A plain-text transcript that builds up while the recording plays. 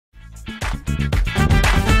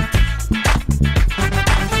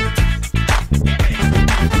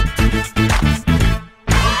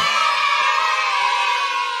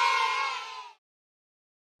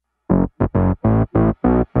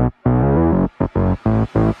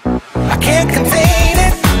I can't contain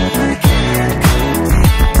it.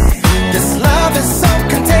 This love is so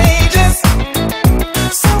contagious,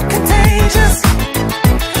 so contagious.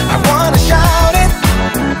 I wanna shout it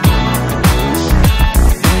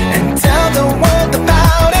and tell the world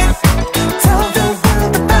about it. Tell the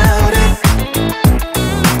world about it.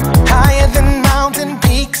 Higher than mountain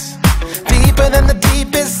peaks, deeper than the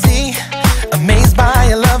deepest sea. Amazed by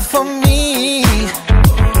your love for me.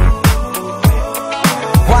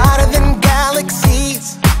 Wider than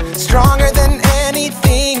galaxies, stronger than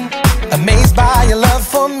anything. Amazed by your love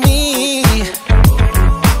for me.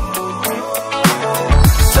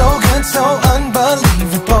 So good, so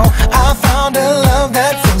unbelievable. I found a love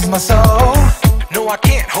that fills my soul. No, I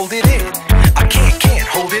can't hold it in. I can't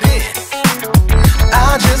hold it in.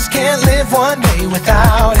 I just can't live one day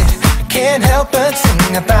without it. Can't help but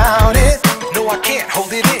sing about it. No, I can't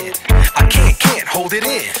hold it in. I can't hold it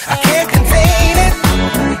in. I can't contain it.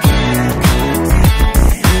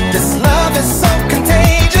 This love is so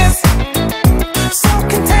contagious, so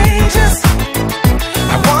contagious.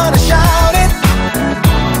 I wanna shout it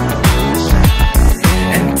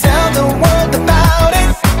and tell the world about it.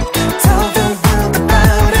 Tell the world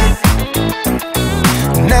about it.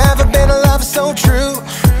 Never been a love so true.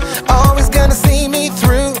 Always gonna see me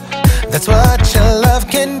through. That's what your love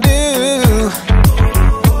can do.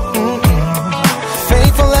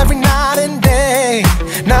 Faithful every night and day.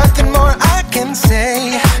 Nothing more I can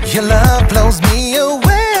say. Your love blows me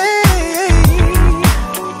away.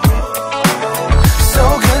 So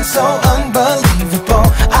good, so unbelievable.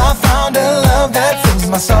 I found a love that fills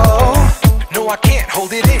my soul. No, I can't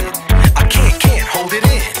hold it in. I can't hold it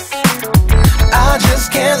in. I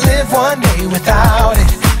just can't live one day without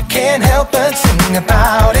it. Can't help but sing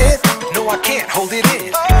about it. No, I can't hold it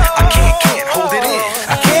in. I can't hold it in.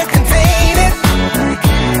 I can't contain it.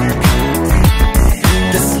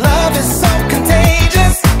 This love is so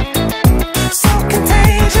contagious, so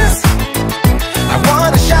contagious. I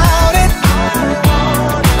wanna shout it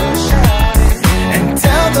and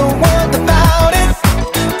tell the world about it.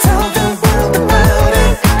 Tell the world about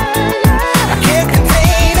it. I can't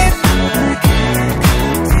contain it.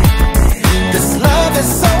 This love is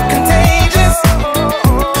so contagious,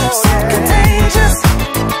 so contagious.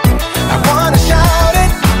 I wanna shout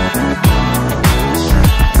it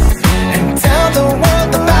and tell the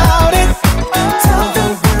world about it. Tell the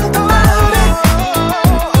world about it.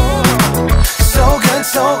 So good,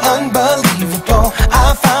 so unbelievable. I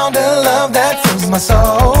found a love that fills my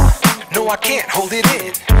soul. No, I can't hold it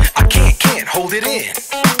in. I can't hold it in.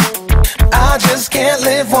 I just can't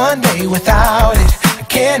live one day without it. I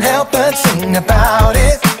can't help but sing about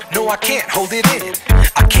it. No, I can't hold it in.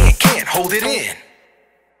 I can't hold it in.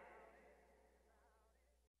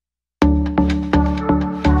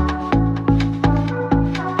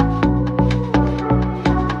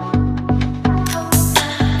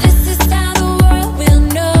 This is how the world will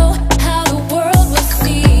know, how the world will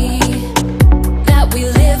see that we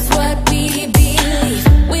live what we believe.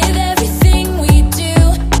 With everything we do,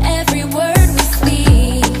 every word we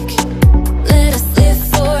speak, let us live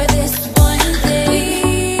for this one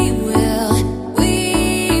thing. We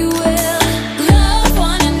will love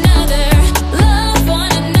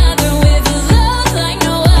one another with a love like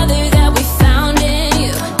no other that we found in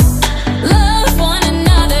you. Love one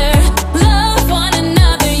another,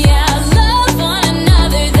 yeah, love one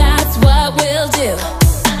another, that's what we'll do.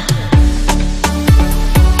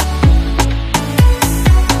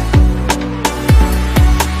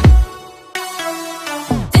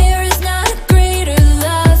 There is not a greater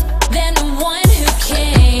love than the one who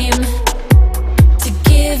came to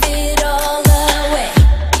give it all away.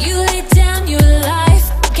 You laid down your life,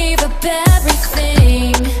 gave up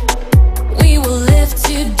everything. We will live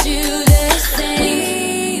to do the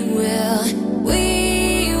same.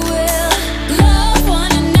 We will love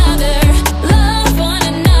one another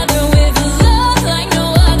with a love like no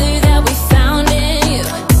other that we found in you.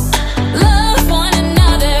 Love one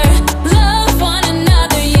another,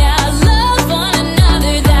 yeah, love one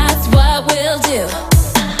another, that's what we'll do.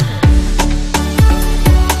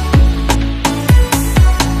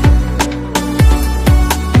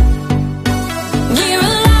 We're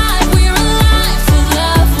alive to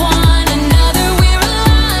love one another. We're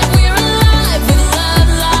alive with love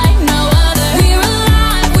like no other. We're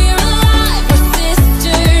alive, we're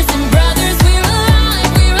sisters and brothers. We're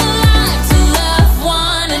alive to love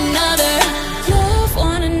one another.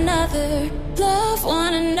 Love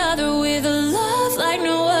one another with a love like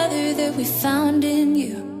no other that we found in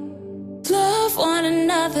you. Love one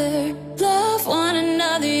another,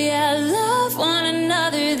 yeah, love one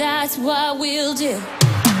another, that's what we'll do.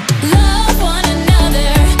 Love one another.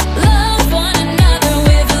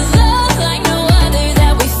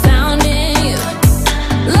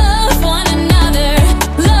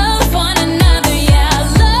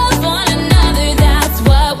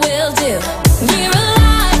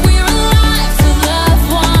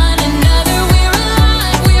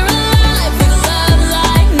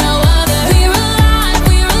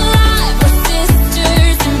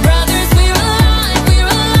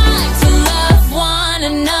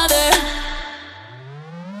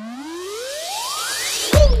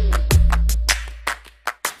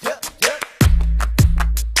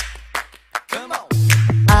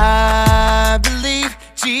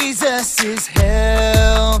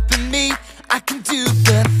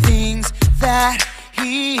 that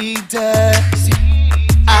He does.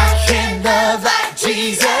 I can't love like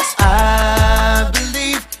Jesus. I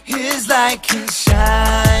believe His light can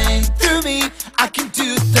shine through me. I can do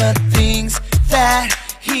the things that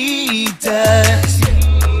He does.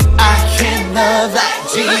 I can't love like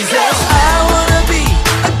Jesus. I wanna be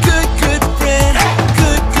a good, good friend,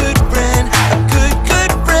 good, good friend, a good,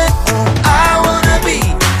 good friend. Oh, I wanna be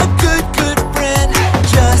a good, good friend,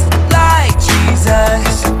 just like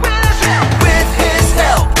Jesus. With His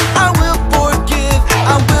help, I will forgive,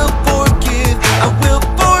 I will forgive, I will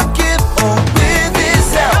forgive. Oh, with His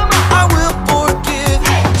help, I will forgive,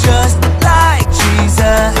 just like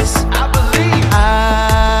Jesus. I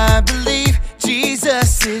believe Jesus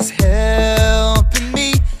is helping me.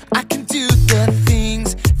 I can do the things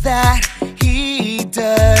that He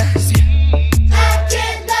does. I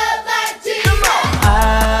can love like Jesus. I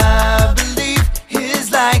believe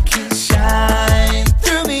His light can shine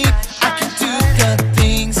through me. I can do the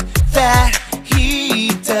things that He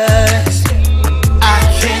does. I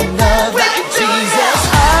can love like Jesus.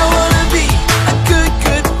 I wanna be a good,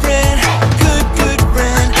 good friend, good, good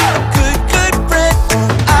friend, a good, good friend. Oh,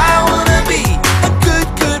 I wanna be a good,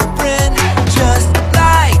 good friend, just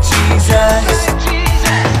like Jesus.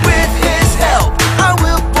 With His help, I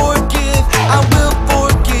will forgive, I will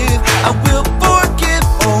forgive, I will forgive.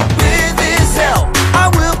 Oh, with His help, I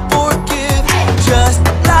will forgive, just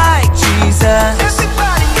like Jesus.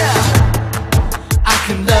 I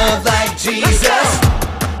can love like Jesus.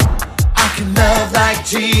 I can love like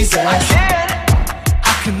Jesus. I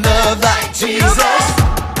can love like Jesus.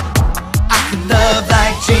 I can love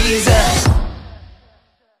like Jesus.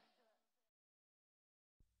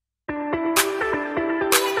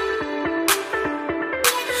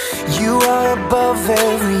 You are above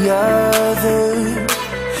every other.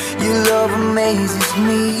 Your love amazes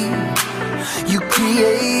me. You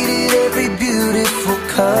created every beautiful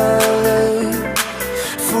color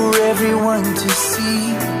for everyone to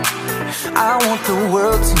see. I want the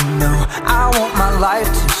world to know, I want my life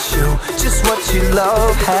to show just what your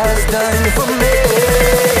love has done for me.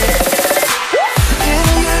 In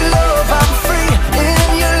your love I'm free, in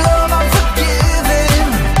your love I'm forgiven,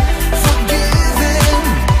 forgiven.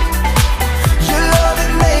 Your love,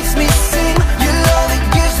 it makes me sing, your love, it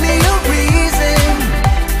gives me a reason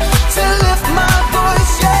to lift my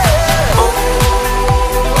voice, yeah. Oh,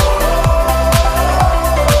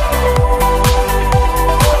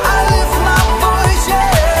 I lift my voice,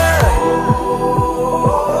 yeah.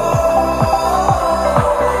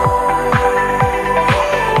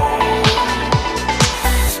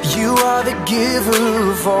 You are the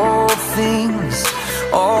giver of all things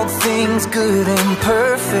good and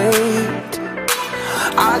perfect.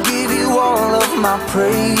 I give you all of my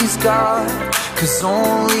praise, God, 'cause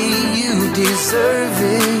only you deserve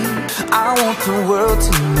it. I want the world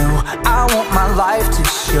to know, I want my life to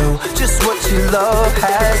show just what your love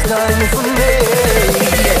has done for me,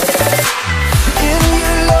 yeah.